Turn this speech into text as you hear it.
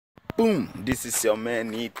Boom, this is your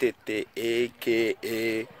man Tete,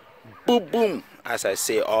 aka Boom Boom. As I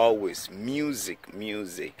say always,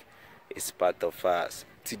 music is part of us.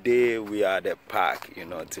 Today we are at the park,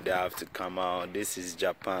 today I have to come out. This is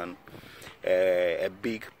Japan, a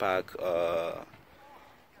big park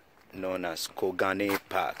known as Kogane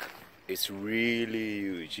Park. It's really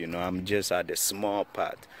huge, I'm just at the small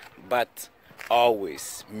part, but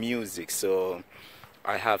always music, so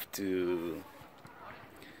I have to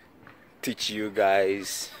teach you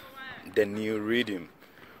guys the new rhythm,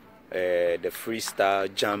 the Freestyle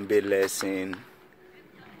Djembe lesson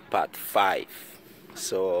part 5.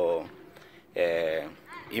 So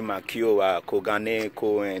imakio wa kogane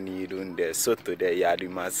ko eni runde soto de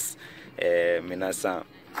yarimasu minasan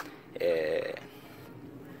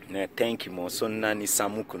thank you mo sonna ni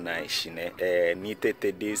samuku na ishine ni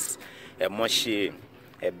Tete this moshi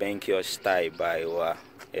benkyo style by wa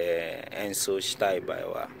enso style by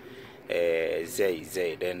wa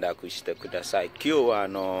zei denda kushite kudasai kyo wa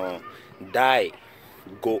no dai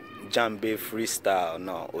go Djembe freestyle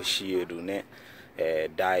no oshieru ne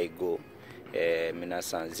dai go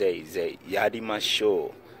minasan zei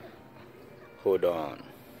yarimasho. Hold on.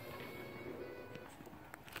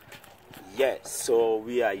 Yes, so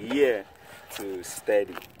we are here to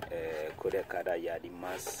study kodekada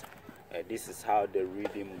yarimas. This is how the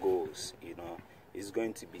rhythm goes, it's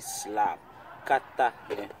going to be slap kata.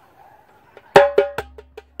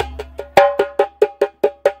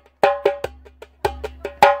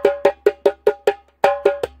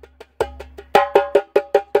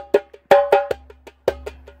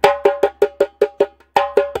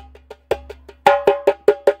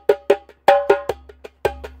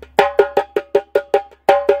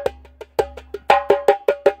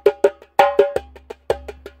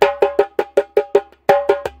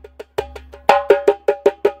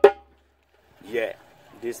 Yeah,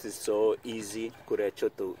 this is so easy.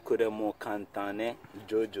 Kure mo kantane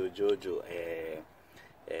jojo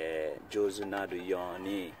jozu nadu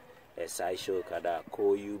yoni saisho kada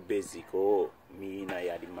koyu basic mi na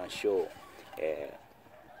yarimasho.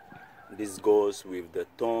 This goes with the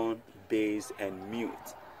tone, bass and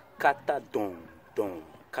mute. Kata don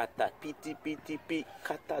kata piti pi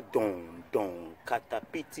kata don kata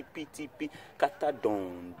piti pi kata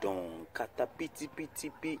don kata piti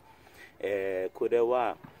pi.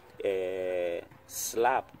 Kodewa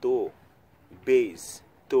slap to bass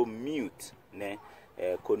to mute ne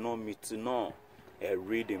kono mute no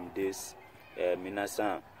rhythm this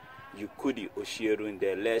minasan you could oshieru in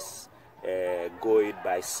the let's go it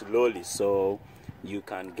by slowly so you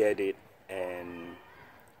can get it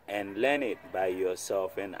and learn it by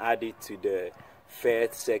yourself and add it to the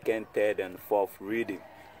first, second, third and fourth rhythm.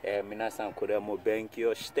 Minasan kuremo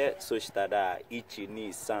benkyo shite so shitada ichi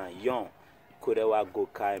ni san yon kurewa go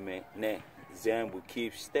kaime ne zembu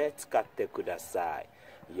keep shite tsukate kudasai.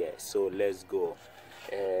 Yeah, so let's go.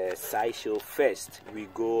 Saisho first we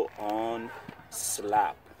go on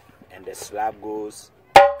slap and the slap goes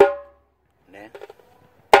ne.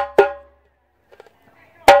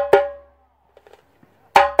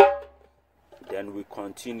 Then we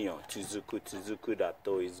continue tuzuku that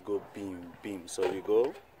always go beam so we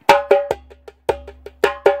go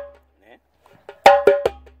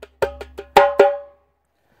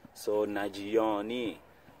so najioni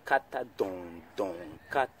kata don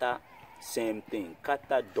kata same thing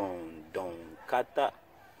kata don kata.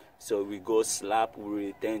 So we go slap, we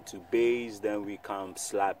return to bass, then we come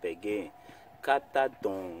slap again. Kata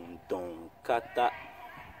don kata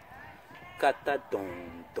kata don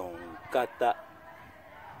kata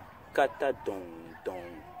kata don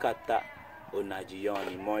kata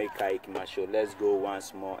onajioni moika ikimasho. Let's go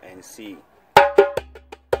once more and see.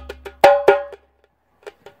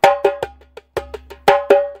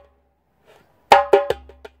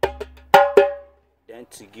 Then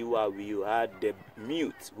to give out we had the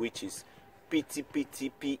mute which is piti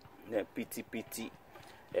pi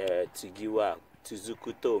to give out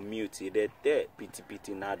tuzukuto mute idete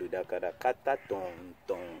piti nadu dakada kata don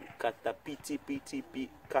kata piti pi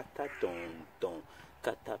kata don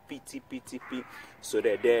kata piti pi so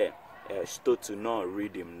that there start to know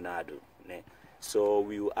rhythm nadu ne. So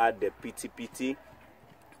we will add the piti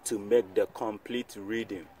to make the complete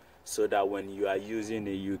rhythm so that when you are using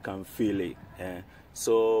it you can feel it.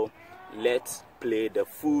 So let's play the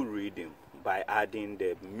full rhythm by adding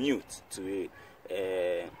the mute to it.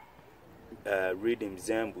 Rhythm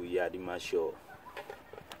zembu yadimasho.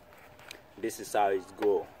 This is how it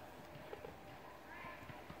go.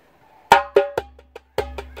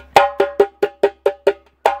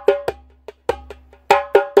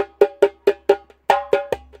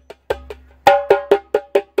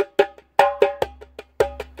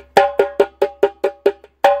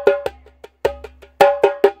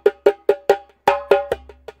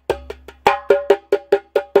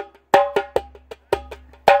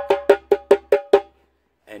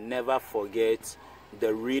 never forget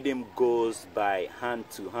the rhythm goes by hand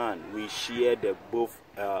to hand. We share the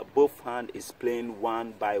both hand is playing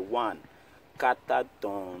one by one. Kata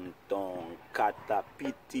ton ton, kata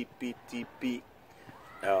piti piti pi.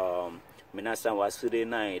 Minasan wasure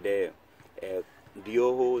na ide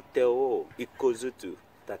dioho teo ikozutu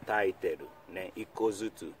tataiteru ne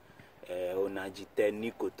ikozutu onajite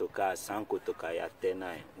nikotoka sankotoka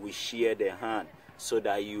yatenai. We share the hand so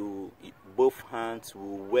that both hands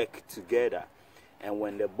will work together. And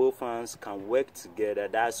when the both hands can work together,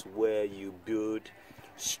 that's where you build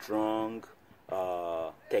strong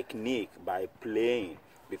technique by playing,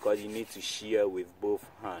 because you need to share with both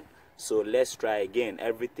hands. So let's try again.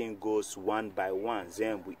 Everything goes one by one.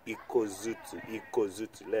 Djembe ikozutu,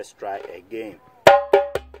 ikozutu. Let's try again.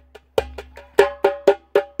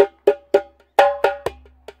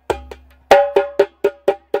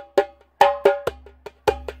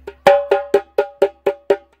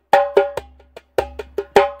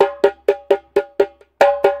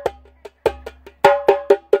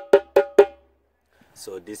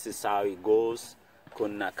 So this is how it goes.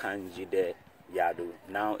 Kona kanji de yadu.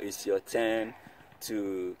 Now it's your turn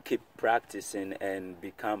to keep practicing and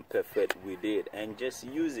become perfect with it, and just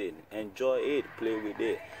use it, enjoy it, play with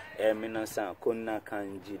it. Minasan kona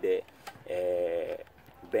kanji de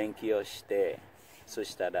benki yoshite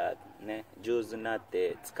soshitara ne jouzu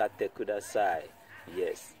natte tsukatte kudasai.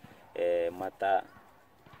 Yes. Mata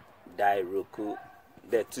dairoku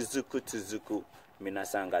de tuzuku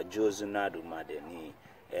minasanga jouzu nadu made ni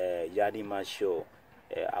Yadima show.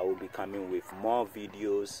 I will be coming with more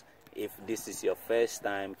videos. If this is your first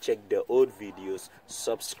time, check the old videos,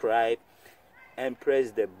 subscribe, and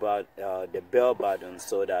press the bell button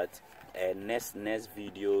so that next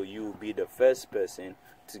video you will be the first person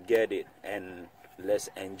to get it. And let's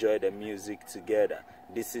enjoy the music together.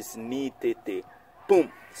 This is Tete. Boom.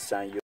 Sanyo.